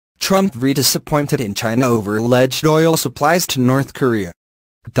Trump very disappointed in China over alleged oil supplies to North Korea.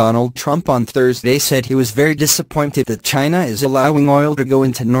 Donald Trump on Thursday said he was very disappointed that China is allowing oil to go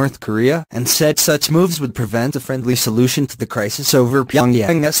into North Korea and said such moves would prevent a friendly solution to the crisis over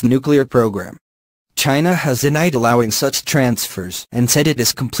Pyongyang's nuclear program. China has denied allowing such transfers and said it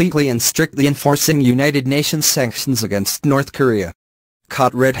is completely and strictly enforcing United Nations sanctions against North Korea.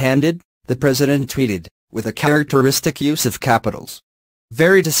 Caught red-handed, the president tweeted, with a characteristic use of capitals.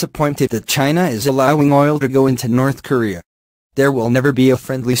 Very disappointed that China is allowing oil to go into North Korea. There will never be a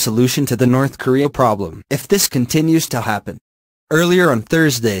friendly solution to the North Korea problem if this continues to happen. Earlier on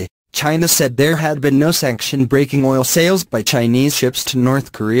Thursday, China said there had been no sanction-breaking oil sales by Chinese ships to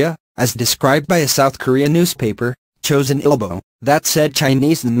North Korea, as described by a South Korean newspaper, Chosun Ilbo, that said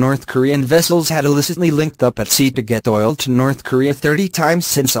Chinese and North Korean vessels had illicitly linked up at sea to get oil to North Korea 30 times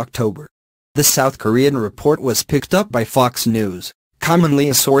since October. The South Korean report was picked up by Fox News, commonly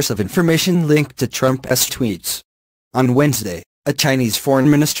a source of information linked to Trump's tweets. On Wednesday, a Chinese foreign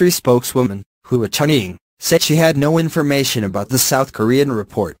ministry spokeswoman, Hua Chunying, said she had no information about the South Korean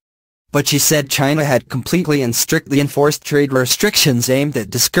report. But she said China had completely and strictly enforced trade restrictions aimed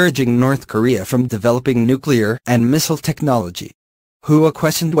at discouraging North Korea from developing nuclear and missile technology. Hua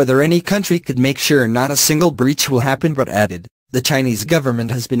questioned whether any country could make sure not a single breach will happen but added, the Chinese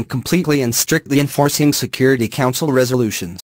government has been completely and strictly enforcing Security Council resolutions.